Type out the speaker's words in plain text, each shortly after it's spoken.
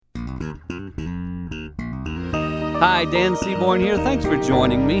Hi, Dan Seaborn here. Thanks for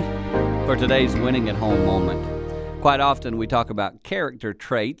joining me for today's Winning at Home moment. Quite often we talk about character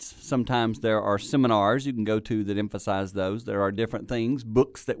traits. Sometimes there are seminars you can go to that emphasize those. There are different things,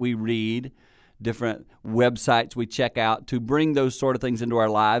 books that we read, different websites we check out to bring those sort of things into our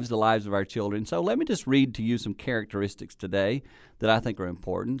lives, the lives of our children. So let me just read to you some characteristics today that I think are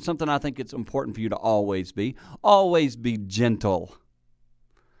important. Something I think it's important for you to always be. Always be gentle.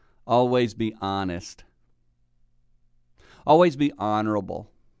 Always be honest. Always be honorable.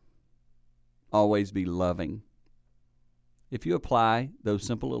 Always be loving. If you apply those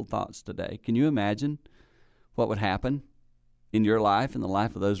simple little thoughts today, can you imagine what would happen in your life and the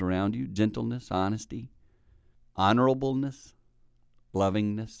life of those around you? Gentleness, honesty, honorableness,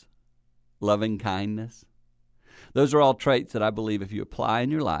 lovingness, loving kindness. Those are all traits that I believe if you apply in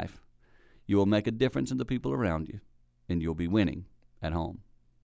your life, you will make a difference in the people around you, and you'll be winning at home.